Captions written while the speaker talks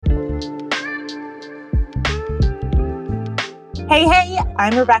Hey,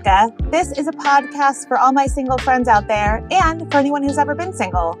 I'm Rebecca. This is a podcast for all my single friends out there and for anyone who's ever been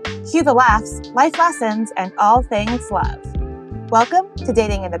single. Cue the laughs, life lessons, and all things love. Welcome to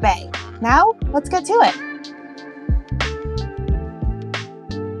Dating in the Bay. Now, let's get to it.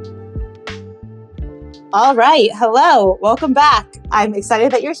 All right. Hello. Welcome back. I'm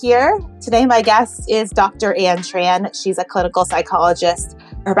excited that you're here. Today, my guest is Dr. Ann Tran. She's a clinical psychologist.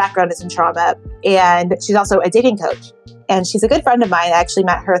 Her background is in trauma, and she's also a dating coach. And she's a good friend of mine. I actually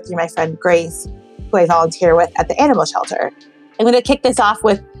met her through my friend Grace, who I volunteer with at the animal shelter. I'm going to kick this off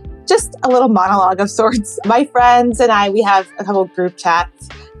with just a little monologue of sorts. My friends and I, we have a couple group chats,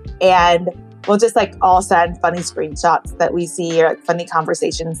 and we'll just all send funny screenshots that we see or funny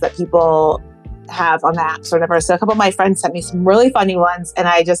conversations that people have on the apps or whatever. So a couple of my friends sent me some really funny ones, and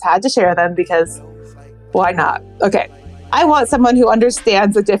I just had to share them because why not? Okay. I want someone who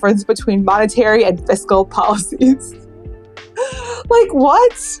understands the difference between monetary and fiscal policies.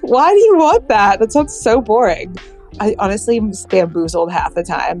 What? Why do you want that? That sounds so boring. I honestly am bamboozled half the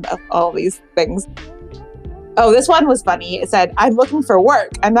time of all these things. Oh, this one was funny. It said, I'm looking for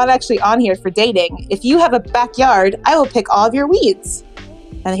work. I'm not actually on here for dating. If you have a backyard, I will pick all of your weeds.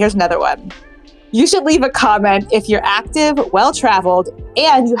 And here's another one. You should leave a comment if you're active, well-traveled,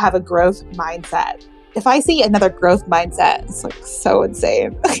 and you have a growth mindset. If I see another growth mindset, it's so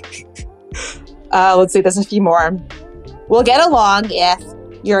insane. Let's see, there's a few more. We'll get along if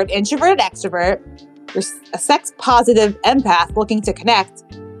you're an introverted extrovert, you're a sex-positive empath looking to connect,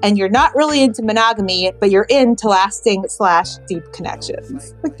 and you're not really into monogamy, but you're into lasting/deep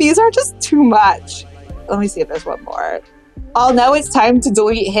connections. These are just too much. Let me see if there's one more. I'll know it's time to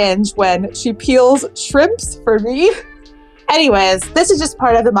delete Hinge when she peels shrimps for me. Anyways, this is just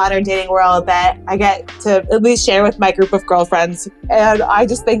part of the modern dating world that I get to at least share with my group of girlfriends. And I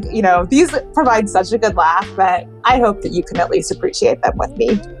just think, these provide such a good laugh that I hope that you can at least appreciate them with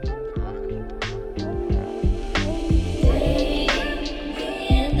me.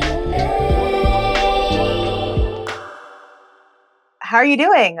 How are you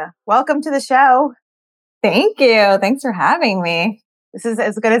doing? Welcome to the show. Thank you. Thanks for having me. This is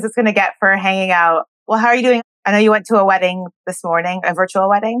as good as it's going to get for hanging out. Well, how are you doing? I know you went to a wedding this morning, a virtual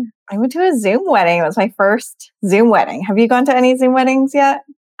wedding. I went to a Zoom wedding. It was my first Zoom wedding. Have you gone to any Zoom weddings yet?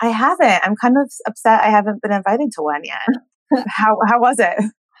 I haven't. I'm kind of upset I haven't been invited to one yet. How was it?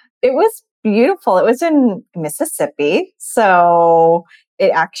 It was beautiful. It was in Mississippi. So it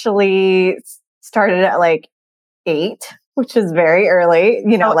actually started at 8, which is very early,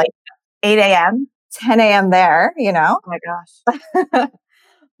 8 a.m., 10 a.m. there, Oh my gosh.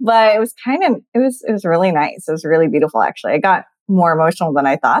 But it was it was really nice. It was really beautiful, actually. I got more emotional than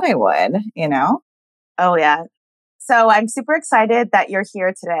I thought I would, Oh, yeah. So I'm super excited that you're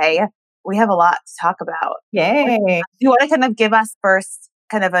here today. We have a lot to talk about. Yay. Do you want to kind of give us first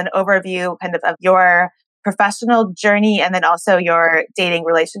kind of an overview of your professional journey and then also your dating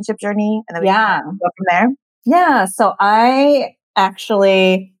relationship journey? And then we can go from there. Yeah. So I'm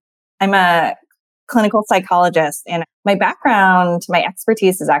a clinical psychologist, and my background, my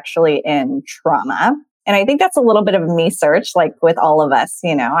expertise is actually in trauma. And I think that's a little bit of a me search, with all of us,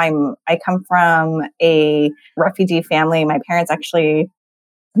 I come from a refugee family. My parents actually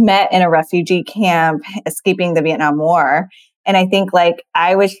met in a refugee camp escaping the Vietnam War. And I think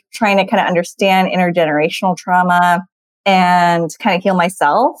I was trying to kind of understand intergenerational trauma and kind of heal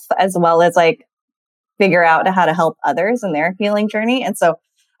myself, as well as figure out how to help others in their healing journey. And so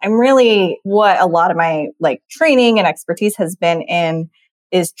I'm really, what a lot of my training and expertise has been in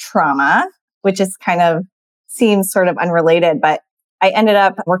is trauma, which is seems sort of unrelated, but I ended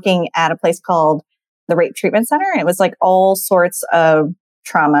up working at a place called the Rape Treatment Center. And it was all sorts of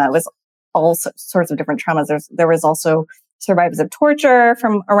trauma. It was all sorts of different traumas. There was also survivors of torture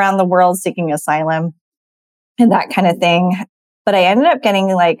from around the world seeking asylum and that kind of thing. But I ended up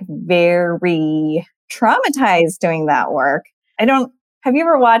getting very traumatized doing that work. Have you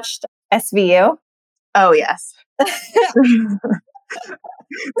ever watched SVU? Oh, yes. That's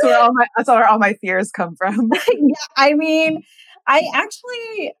where all my fears come from. Yeah, I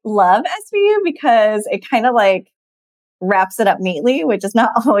actually love SVU because it kind of wraps it up neatly, which is not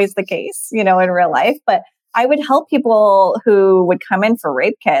always the case, in real life. But I would help people who would come in for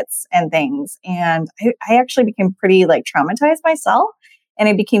rape kits and things. And I actually became pretty traumatized myself. And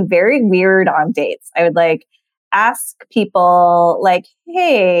I became very weird on dates. I would ask people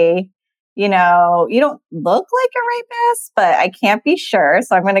hey, you don't look like a rapist, but I can't be sure.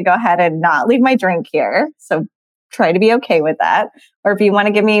 So I'm going to go ahead and not leave my drink here. So try to be okay with that. Or if you want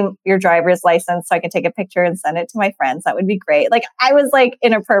to give me your driver's license so I can take a picture and send it to my friends, that would be great. I was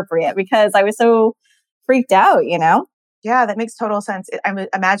inappropriate because I was so freaked out, Yeah, that makes total sense.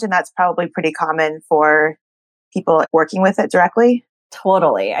 Imagine that's probably pretty common for people working with it directly.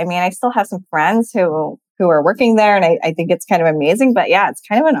 Totally. I mean, I still have some friends who are working there, and I think it's kind of amazing. But yeah, it's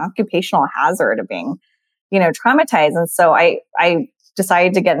kind of an occupational hazard of being, traumatized. And so I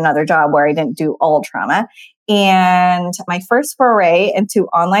decided to get another job where I didn't do all trauma. And my first foray into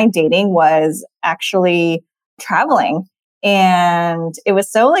online dating was actually traveling. And it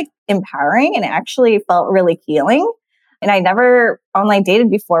was so like empowering, and it actually felt really healing. And I never online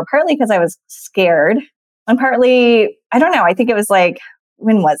dated before, partly because I was scared. And partly, I don't know, I think it was like,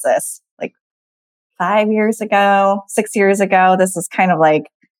 when was this? Like 5 years ago, 6 years ago. This is kind of like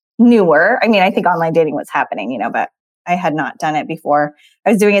newer. I mean, I think online dating was happening, but I had not done it before.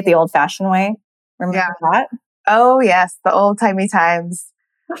 I was doing it the old fashioned way. Remember that? Oh, yes. The old timey times.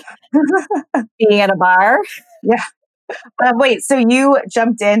 Being at a bar. Yeah. Wait, so you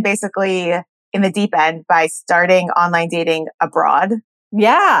jumped in basically in the deep end by starting online dating abroad?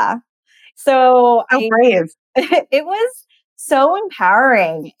 Yeah. So brave. It was so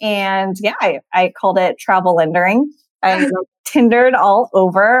empowering. And yeah, I called it travel lendering. I Tindered all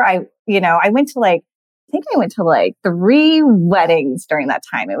over. I went to I think I went to like 3 weddings during that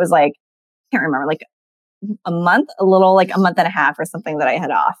time. It was like, I can't remember, like a month and a half or something that I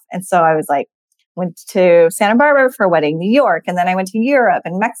had off. And so I was like, went to Santa Barbara for a wedding, New York. And then I went to Europe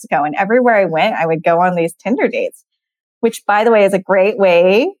and Mexico. And everywhere I went, I would go on these Tinder dates, which by the way is a great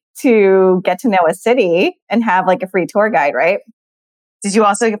way to get to know a city and have like a free tour guide, right? Did you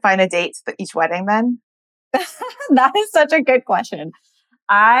also find a date for each wedding then? That is such a good question.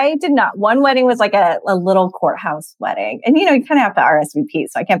 I did not. One wedding was like a little courthouse wedding. And, you kind of have to RSVP.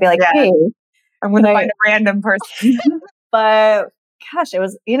 So I can't be like, hey, I'm going to find a random person. But gosh, it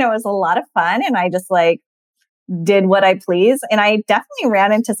was a lot of fun. And I just like did what I please. And I definitely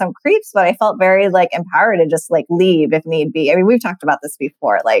ran into some creeps, but I felt very like empowered to just like leave if need be. I mean, we've talked about this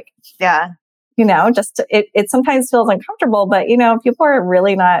before. Like, yeah, it sometimes feels uncomfortable, but people are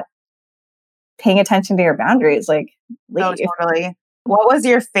really not paying attention to your boundaries. Like, leave. Oh, totally. What was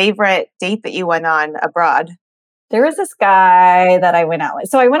your favorite date that you went on abroad? There was this guy that I went out with.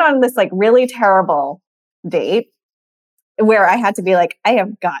 So I went on this like really terrible date where I had to be like, I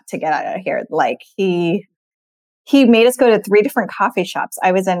have got to get out of here. Like he made us go to 3 different coffee shops.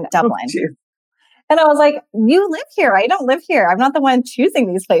 I was in Dublin. Oh, and I was like, you live here. I don't live here. I'm not the one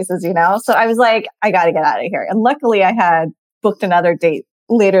choosing these places, So I was like, I got to get out of here. And luckily I had booked another date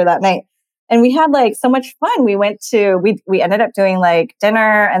later that night. And we had like so much fun. We ended up doing like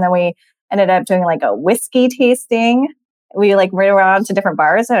dinner, and then we ended up doing like a whiskey tasting. We like went around to different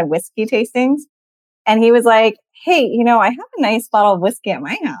bars and had whiskey tastings. And he was like, hey, I have a nice bottle of whiskey at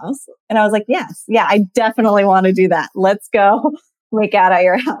my house. And I was like, yes, yeah, I definitely want to do that. Let's go make out at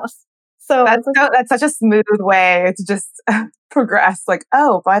your house. So that's such a smooth way to just progress. Like,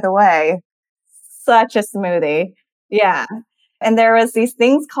 oh, by the way. Such a smoothie. Yeah. And there was these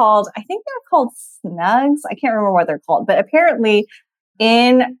things called, I think they're called snugs. I can't remember what they're called, but apparently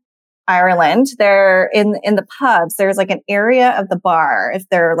in Ireland, they're in the pubs, there's like an area of the bar, if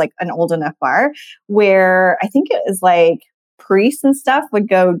they're like an old enough bar, where I think it is like priests and stuff would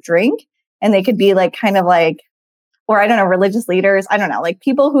go drink, and they could be like kind of like, or I don't know, religious leaders. I don't know, like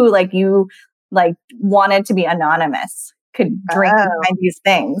people who like you like wanted to be anonymous could drink behind these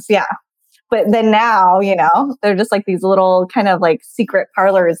things. Yeah. But then now, they're just like these little kind of like secret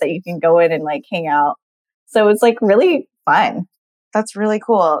parlors that you can go in and like hang out. So it's like really fun. That's really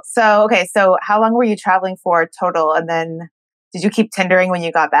cool. So, okay. So how long were you traveling for total? And then did you keep Tindering when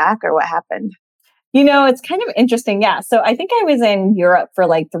you got back, or what happened? It's kind of interesting. Yeah. So I think I was in Europe for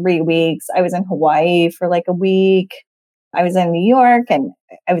like 3 weeks. I was in Hawaii for like a week. I was in New York, and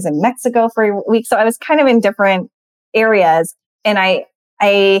I was in Mexico for a week. So I was kind of in different areas. And I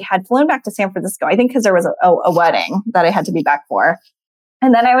had flown back to San Francisco, I think because there was a wedding that I had to be back for.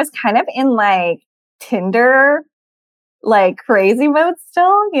 And then I was kind of in like Tinder, like crazy mode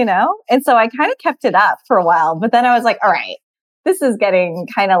still, And so I kind of kept it up for a while, but then I was like, all right, this is getting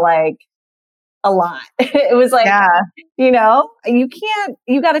kind of like a lot. It was like, you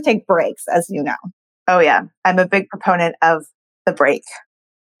got to take breaks, as you know. Oh yeah. I'm a big proponent of the break.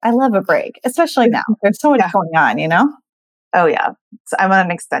 I love a break, especially now. There's so much going on, Oh yeah. So I'm on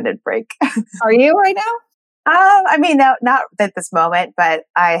an extended break. Are you right now? I mean, no, not at this moment, but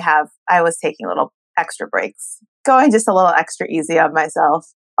I was taking little extra breaks, going just a little extra easy on myself,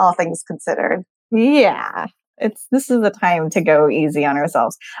 all things considered. Yeah. This is the time to go easy on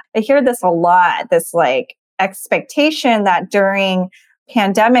ourselves. I hear this a lot, this like expectation that during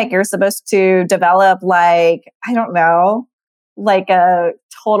pandemic, you're supposed to develop like, I don't know, like a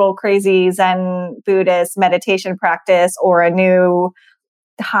total crazy Zen Buddhist meditation practice or a new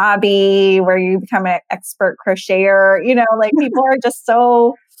hobby where you become an expert crocheter. Like people are just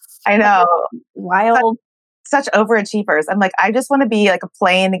so I know. wild. Such overachievers. I'm like, I just want to be like a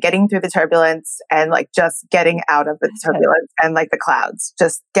plane getting through the turbulence and like just getting out of the turbulence and like the clouds.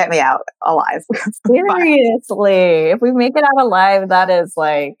 Just get me out alive. Seriously. If we make it out alive, that is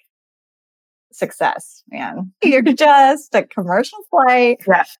like success, man. You're just a commercial flight,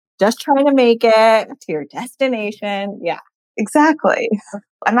 just trying to make it to your destination. Yeah. Exactly.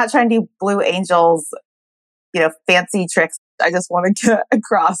 I'm not trying to do Blue Angels, fancy tricks. I just want to get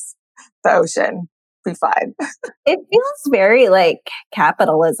across the ocean. Be fine. It feels very like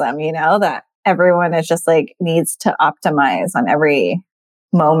capitalism, that everyone is just like needs to optimize on every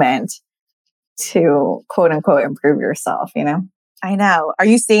moment to quote unquote improve yourself, I know. Are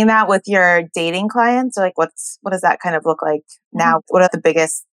you seeing that with your dating clients? Or like what does that kind of look like now? What are the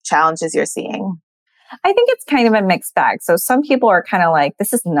biggest challenges you're seeing? I think it's kind of a mixed bag. So some people are kind of like,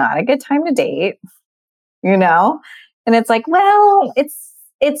 this is not a good time to date, and it's like, well,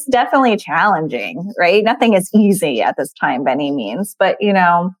 it's definitely challenging, right? Nothing is easy at this time by any means, but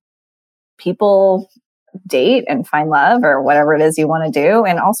people date and find love or whatever it is you want to do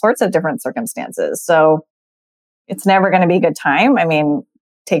in all sorts of different circumstances. So it's never going to be a good time. I mean,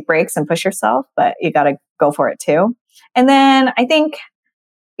 take breaks and push yourself, but you got to go for it too. And then I think,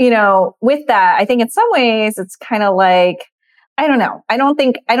 with that, I think in some ways it's kind of like, I don't know. I don't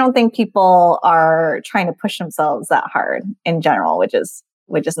think people are trying to push themselves that hard in general, which is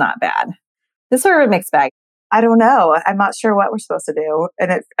not bad. It's sort of a mixed bag. I don't know. I'm not sure what we're supposed to do.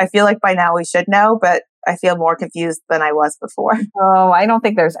 And I feel like by now we should know, but I feel more confused than I was before. Oh, I don't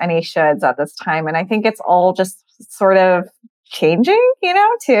think there's any shoulds at this time. And I think it's all just sort of changing,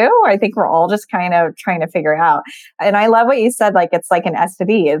 too. I think we're all just kind of trying to figure out. And I love what you said, like, it's like an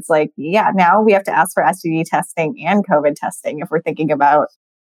STD. It's like, yeah, now we have to ask for STD testing and COVID testing if we're thinking about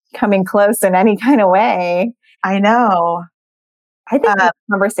coming close in any kind of way. I know. I think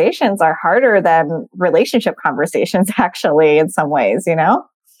conversations are harder than relationship conversations, actually, in some ways,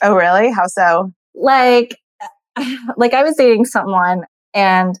 Oh, really? How so? Like I was dating someone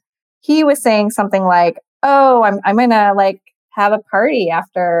and he was saying something like, oh, I'm going to like have a party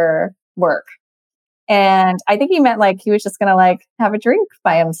after work. And I think he meant like he was just going to like have a drink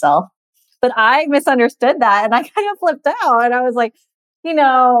by himself. But I misunderstood that and I kind of flipped out and I was like,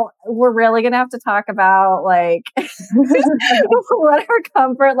 we're really going to have to talk about like what our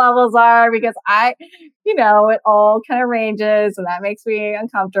comfort levels are because it all kind of ranges and that makes me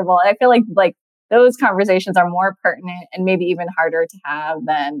uncomfortable. And I feel like those conversations are more pertinent and maybe even harder to have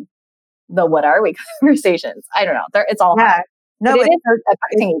than the what are we conversations. I don't know. It's all hard. No, but it is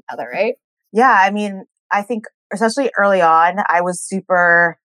affecting each other, right? Yeah. I mean, I think especially early on, I was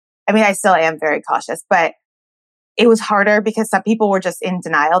I still am very cautious, but it was harder because some people were just in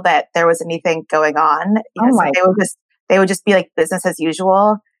denial that there was anything going on. They would just be like business as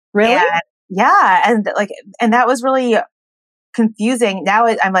usual. Really? And that was really confusing. Now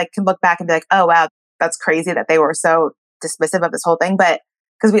I'm like, can look back and be like, oh wow, that's crazy that they were so dismissive of this whole thing. But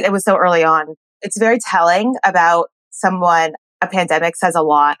because it was so early on, it's very telling about someone. A pandemic says a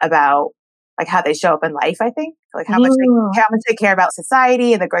lot about like how they show up in life. I think like how much they care about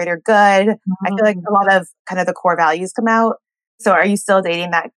society and the greater good. I feel like a lot of kind of the core values come out. So, are you still dating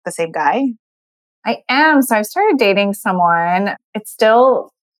the same guy? I am. So I've started dating someone. It's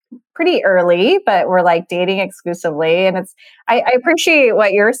still pretty early, but we're like dating exclusively. And I appreciate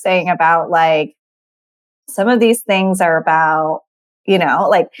what you're saying about like some of these things are about,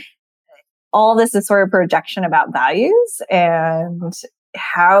 like all this is sort of projection about values and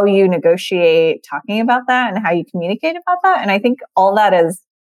how you negotiate talking about that and how you communicate about that. And I think all that is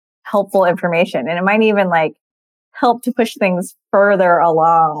helpful information. And it might even like help to push things further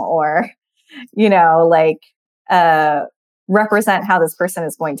along or, represent how this person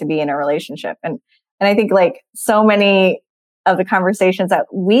is going to be in a relationship. And I think like so many of the conversations that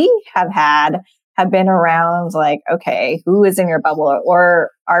we have had have been around like, okay, who is in your bubble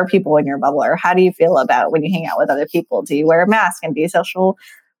or are people in your bubble? Or how do you feel about when you hang out with other people? Do you wear a mask and do you socially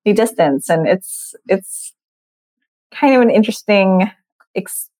distance? And it's kind of an interesting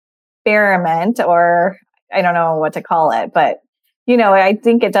experiment, or I don't know what to call it, but I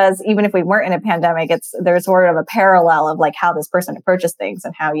think it does, even if we weren't in a pandemic, there's sort of a parallel of like how this person approaches things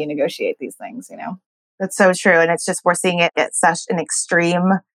and how you negotiate these things, That's so true. And it's just, we're seeing it at such an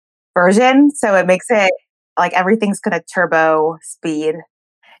extreme version. So it makes it like everything's going to turbo speed.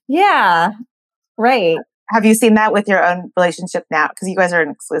 Yeah. Right. Have you seen that with your own relationship now? Because you guys are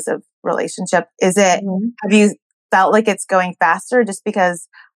an exclusive relationship. Is it, have you felt like it's going faster just because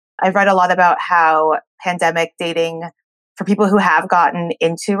I've read a lot about how pandemic dating for people who have gotten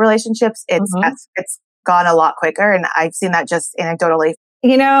into relationships, it's gone a lot quicker. And I've seen that just anecdotally.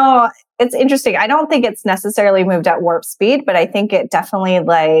 It's interesting. I don't think it's necessarily moved at warp speed, but I think it definitely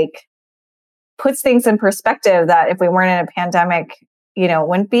like puts things in perspective that if we weren't in a pandemic, it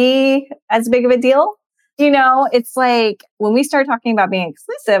wouldn't be as big of a deal. It's like when we started talking about being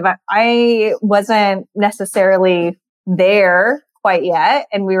exclusive, I wasn't necessarily there quite yet.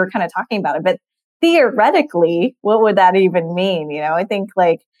 And we were kind of talking about it, but theoretically, what would that even mean? I think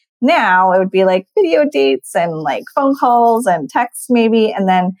like now it would be like video dates and like phone calls and texts maybe. And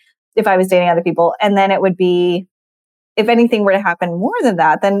then if I was dating other people, and then it would be, if anything were to happen more than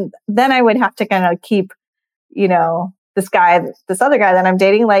that, then I would have to kind of keep, this other guy that I'm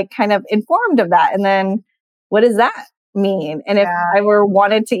dating, like kind of informed of that. And then what does that mean? And if I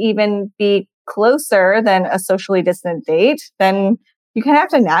wanted to even be closer than a socially distant date, then you kind of have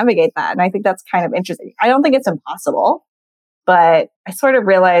to navigate that. And I think that's kind of interesting. I don't think it's impossible, but I sort of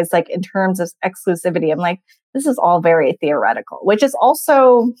realized like in terms of exclusivity, I'm like, this is all very theoretical, which is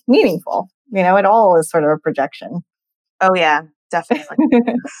also meaningful. It all is sort of a projection. Oh yeah, definitely.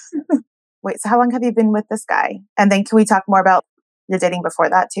 Wait, so how long have you been with this guy? And then can we talk more about your dating before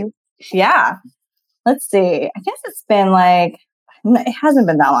that too? Yeah. Let's see. I guess it's been like, it hasn't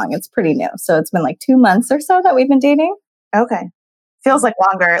been that long. It's pretty new. So it's been like 2 months or so that we've been dating. Okay. Feels like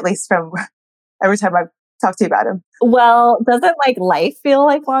longer, at least from every time I've talked to you about him. Well, doesn't like life feel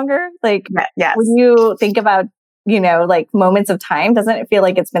like longer? Like yes. When you think about, like moments of time, doesn't it feel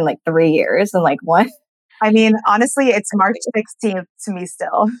like it's been like 3 years and like what? I mean, honestly, it's March 16th to me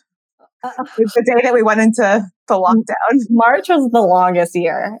still. It's the day that we went into the lockdown. March was the longest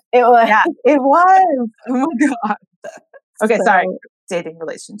year. It was. Yeah, it was. Oh my God. Okay, sorry. Dating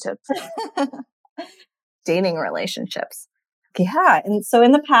relationships. Dating relationships. Yeah. And so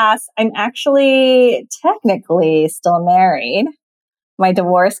in the past, I'm actually technically still married. My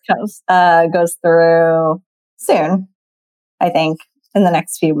divorce goes through soon, I think, in the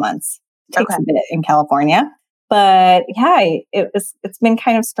next few months. It takes a bit in California. But yeah, it's been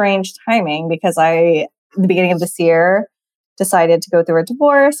kind of strange timing because at the beginning of this year, decided to go through a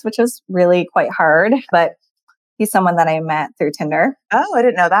divorce, which was really quite hard. But he's someone that I met through Tinder. Oh, I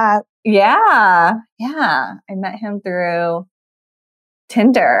didn't know that. Yeah. I met him through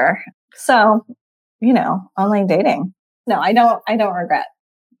Tinder. So, online dating. No, I don't regret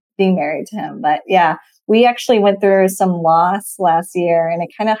being married to him. But yeah, we actually went through some loss last year and it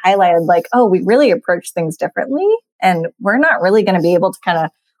kind of highlighted like, oh, we really approach things differently and we're not really going to be able to kind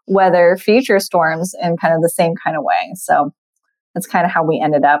of weather future storms in kind of the same kind of way. So that's kind of how we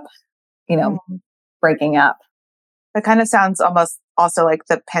ended up, breaking up. It kind of sounds almost also like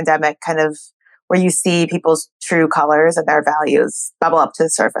the pandemic kind of where you see people's true colors and their values bubble up to the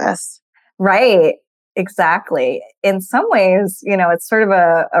surface. Right. Exactly. In some ways, it's sort of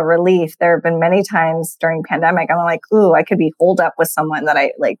a relief. There have been many times during pandemic, I'm like, ooh, I could be holed up with someone that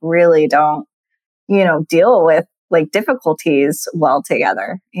I like really don't, deal with like difficulties well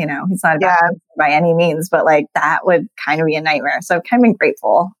together. He's not a bad person by any means, but like that would kind of be a nightmare. So I've kind of been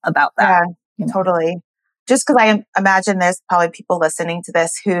grateful about that. Yeah, totally. Just because I imagine there's probably people listening to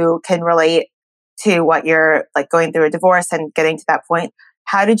this who can relate to what you're like going through a divorce and getting to that point.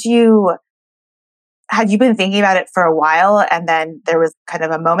 Had you been thinking about it for a while and then there was kind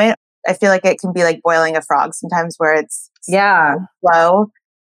of a moment? I feel like it can be like boiling a frog sometimes where it's slow.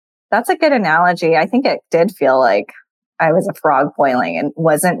 That's a good analogy. I think it did feel like I was a frog boiling and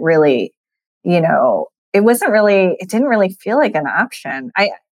wasn't really, it didn't really feel like an option.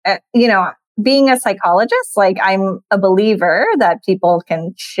 Being a psychologist, like I'm a believer that people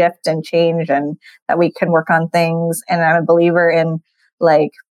can shift and change and that we can work on things. And I'm a believer in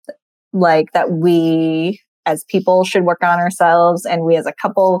like that we as people should work on ourselves and we as a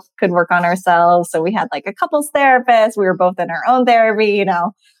couple could work on ourselves. So we had like a couples therapist. We were both in our own therapy,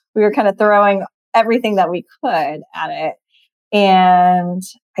 we were kind of throwing everything that we could at it. And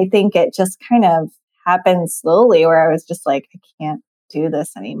I think it just kind of happened slowly where I was just like, I can't do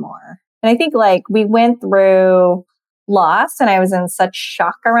this anymore. And I think like we went through loss and I was in such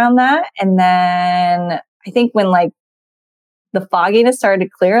shock around that. And then I think when like the fogginess started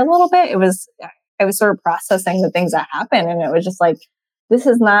to clear a little bit, I was sort of processing the things that happened. And it was just like, this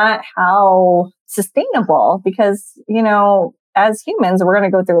is not how sustainable because, as humans, we're going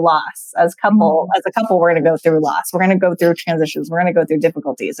to go through loss. As a couple, we're going to go through loss. We're going to go through transitions. We're going to go through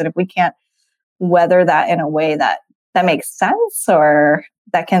difficulties. And if we can't weather that in a way that makes sense or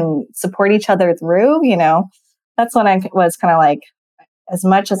that can support each other through, that's when I was kind of like, as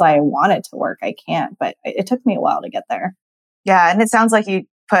much as I want it to work, I can't. But it took me a while to get there. Yeah. And it sounds like you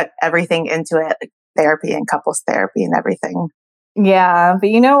put everything into it, like therapy and couples therapy and everything. Yeah. But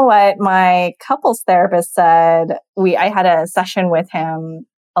you know what? My couples therapist said I had a session with him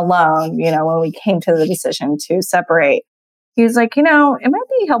alone, when we came to the decision to separate. He was like, it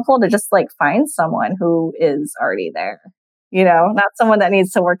might be helpful to just like find someone who is already there, not someone that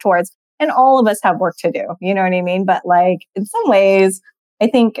needs to work towards. And all of us have work to do, you know what I mean? But like in some ways, I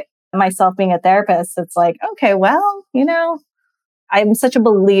think myself being a therapist, it's like, okay, well, I'm such a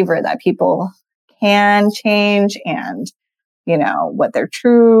believer that people can change and, what their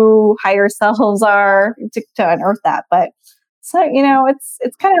true higher selves are to unearth that. But so,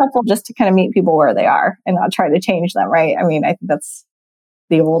 it's kind of helpful just to kind of meet people where they are and not try to change them, right? I mean, I think that's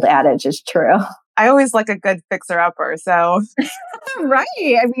the old adage is true. I always like a good fixer-upper, so. Right.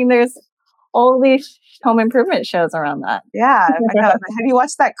 I mean, there's all these home improvement shows around that. Yeah. I know. Have you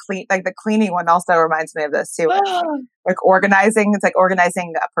watched that the cleaning one also reminds me of this too. Like organizing, it's like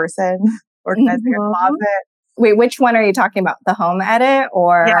organizing a person, organizing your closet. Wait, which one are you talking about? The home edit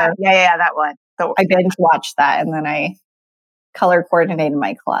or? Yeah, that one. I binge watched that and then I color coordinated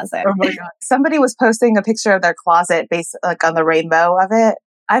my closet. Oh my God. Somebody was posting a picture of their closet based like on the rainbow of it.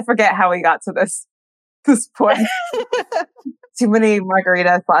 I forget how we got to this point. Too many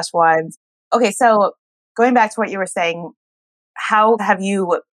margarita/wines. Okay, so going back to what you were saying, how have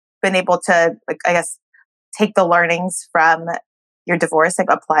you been able to, like, I guess, take the learnings from your divorce and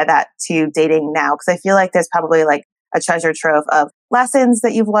apply that to dating now? Because I feel like there's probably like a treasure trove of lessons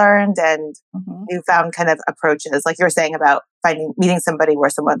that you've learned and you found kind of approaches, like you were saying about meeting somebody where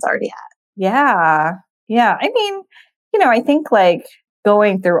someone's already at. Yeah. Yeah. I mean, I think like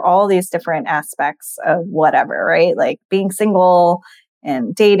going through all these different aspects of whatever, right? Like being single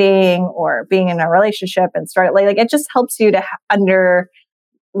and dating or being in a relationship and start like it just helps you to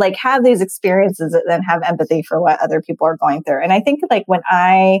have these experiences and then have empathy for what other people are going through. And I think like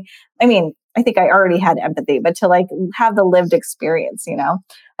I think I already had empathy, but to like have the lived experience,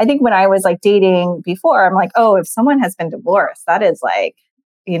 I think when I was like dating before, I'm like, oh, if someone has been divorced, that is like,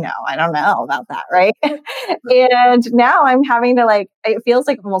 I don't know about that. Right. And now I'm having to like, it feels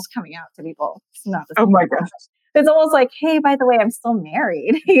like almost coming out to people. It's not the same. Oh my gosh. It's almost like, hey, by the way, I'm still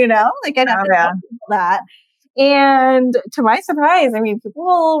married, like I have to tell people that. And to my surprise, I mean,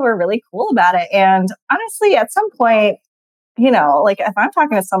 people were really cool about it. And honestly, at some point, like if I'm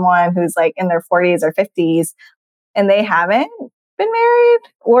talking to someone who's like in their 40s or 50s and they haven't been married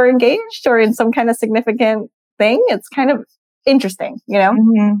or engaged or in some kind of significant thing, it's kind of interesting,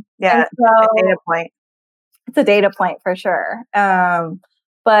 Mm-hmm. Yeah, so, a data point. It's a data point for sure.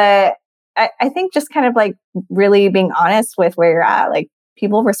 But I think just kind of like really being honest with where you're at, like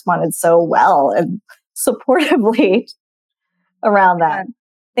people responded so well and supportively around that.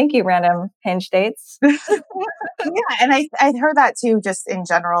 Thank you, random Hinge dates. Yeah, and I heard that too, just in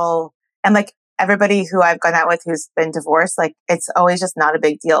general. And like everybody who I've gone out with who's been divorced, like it's always just not a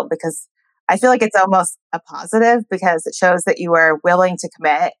big deal because I feel like it's almost a positive because it shows that you were willing to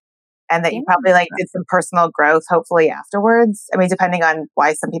commit and that you probably like did some personal growth, hopefully afterwards. I mean, depending on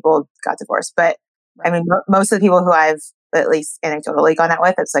why some people got divorced, but I mean, most of the people who I've at least anecdotally gone out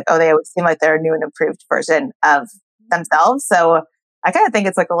with, it's like, oh, they always seem like they're a new and improved version of themselves. So I kind of think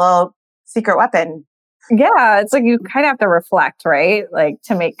it's like a little secret weapon. Yeah. It's like you kind of have to reflect, right? Like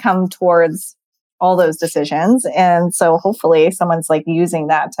to come towards all those decisions. And so hopefully someone's like using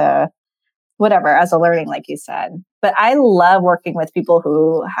that to whatever as a learning, like you said. But I love working with people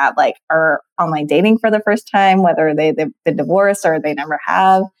who have like are online dating for the first time, whether they've been divorced or they never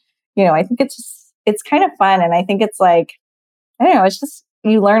have. I think it's kind of fun. And I think it's like, I don't know, it's just,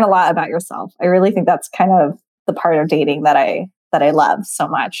 you learn a lot about yourself. I really think that's kind of the part of dating that I love so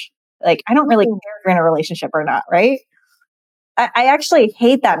much. Like, I don't really care if you're in a relationship or not, right? I actually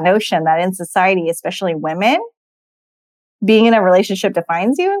hate that notion that in society, especially women, being in a relationship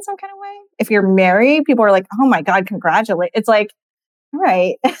defines you in some kind of way. If you're married, people are like, oh my God, congratulate. It's like, all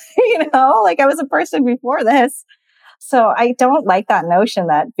right, like I was a person before this. So I don't like that notion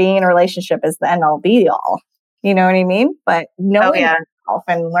that being in a relationship is the end all be all. You know what I mean? But knowing yourself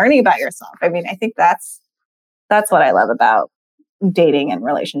and learning about yourself. I mean, I think that's what I love about dating and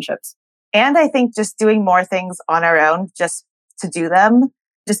relationships. And I think just doing more things on our own, just to do them,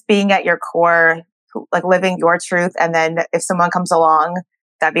 just being at your core, like living your truth. And then if someone comes along,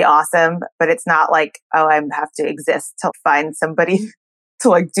 that'd be awesome. But it's not like, oh, I have to exist to find somebody to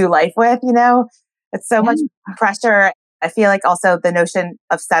like do life with, It's so much pressure. I feel like also the notion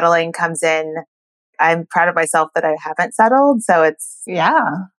of settling comes in. I'm proud of myself that I haven't settled. So it's,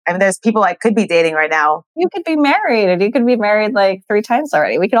 I mean, there's people I could be dating right now. You could be married, and you could be married like 3 times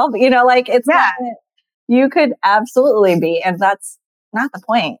already. We could all be, like it's not, you could absolutely be. And that's not the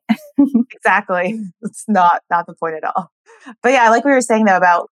point. Exactly. It's not the point at all. But yeah, like we were saying though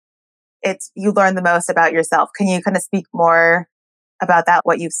about you learn the most about yourself. Can you kind of speak more about that,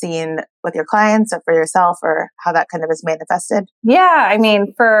 what you've seen with your clients or for yourself, or how that kind of is manifested? Yeah. I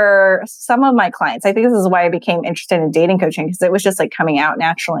mean, for some of my clients, I think this is why I became interested in dating coaching, because it was just like coming out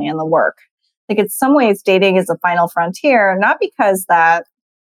naturally in the work. Like in some ways, dating is the final frontier, not because that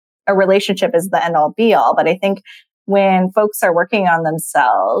a relationship is the end all be all, but I think when folks are working on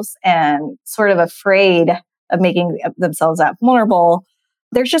themselves and sort of afraid of making themselves that vulnerable,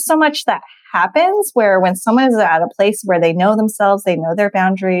 there's just so much that happens where when someone is at a place where they know themselves, they know their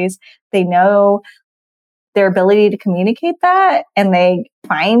boundaries, they know their ability to communicate that, and they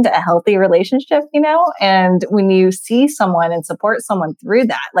find a healthy relationship, and when you see someone and support someone through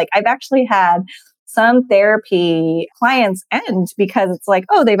that, like I've actually had some therapy clients end because it's like,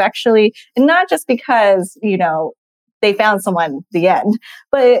 oh, they've actually, and not just because, they found someone the end,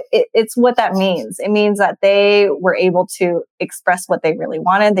 but it's what that means. It means that they were able to express what they really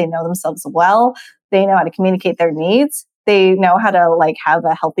wanted. They know themselves well. They know how to communicate their needs. They know how to like have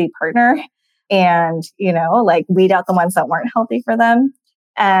a healthy partner and, like weed out the ones that weren't healthy for them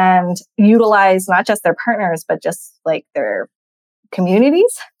and utilize not just their partners, but just like their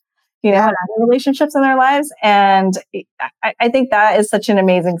communities, and other relationships in their lives. And I think that is such an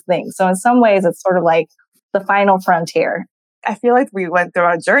amazing thing. So in some ways, it's sort of like the final frontier. I feel like we went through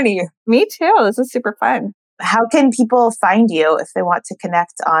a journey. Me too. This is super fun. How can people find you if they want to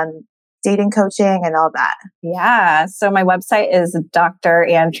connect on dating coaching and all that? Yeah. So my website is Dr.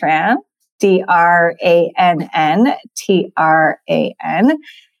 Ann Tran, DrAnNTRAN.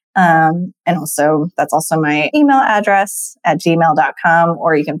 And also that's also my email address at gmail.com,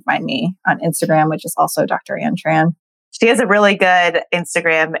 or you can find me on Instagram, which is also Dr. Ann Tran. She has a really good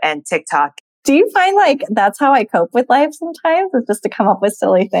Instagram and TikTok. Do you find like that's how I cope with life sometimes? It's just to come up with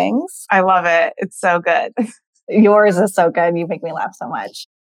silly things. I love it. It's so good. Yours is so good. You make me laugh so much.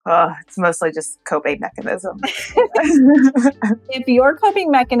 Oh, it's mostly just coping mechanism. If your coping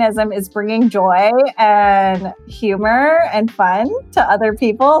mechanism is bringing joy and humor and fun to other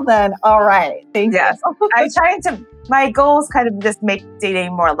people, then all right. Thank you. I'm trying to, my goal is kind of just make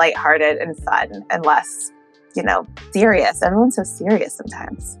dating more lighthearted and fun and less, serious. Everyone's so serious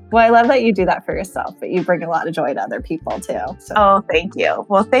sometimes. Well, I love that you do that for yourself, but you bring a lot of joy to other people too. So. Oh, thank you.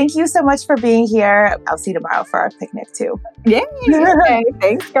 Well, thank you so much for being here. I'll see you tomorrow for our picnic too. Yay. Okay.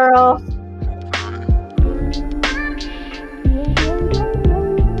 Thanks, girl.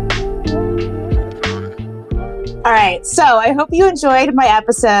 All right. So I hope you enjoyed my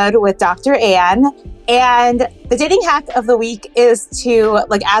episode with Dr. Ann. And the dating hack of the week is to,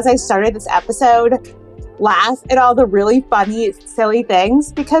 as I started this episode, laugh at all the really funny, silly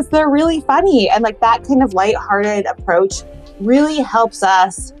things because they're really funny. And that kind of lighthearted approach really helps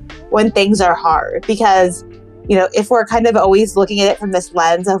us when things are hard because, if we're kind of always looking at it from this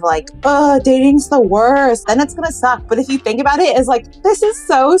lens of oh, dating's the worst, then it's going to suck. But if you think about it as this is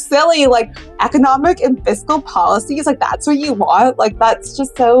so silly, economic and fiscal policies, that's what you want. That's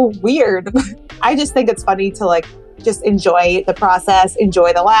just so weird. I just think it's funny to just enjoy the process,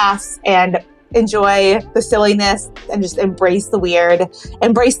 enjoy the laughs, and enjoy the silliness and just embrace the weird,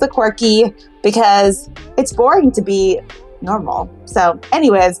 embrace the quirky, because it's boring to be normal. So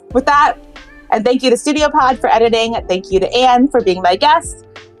anyways, with that, and thank you to Studio Pod for editing. Thank you to Ann for being my guest.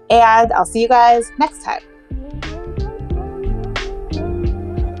 And I'll see you guys next time.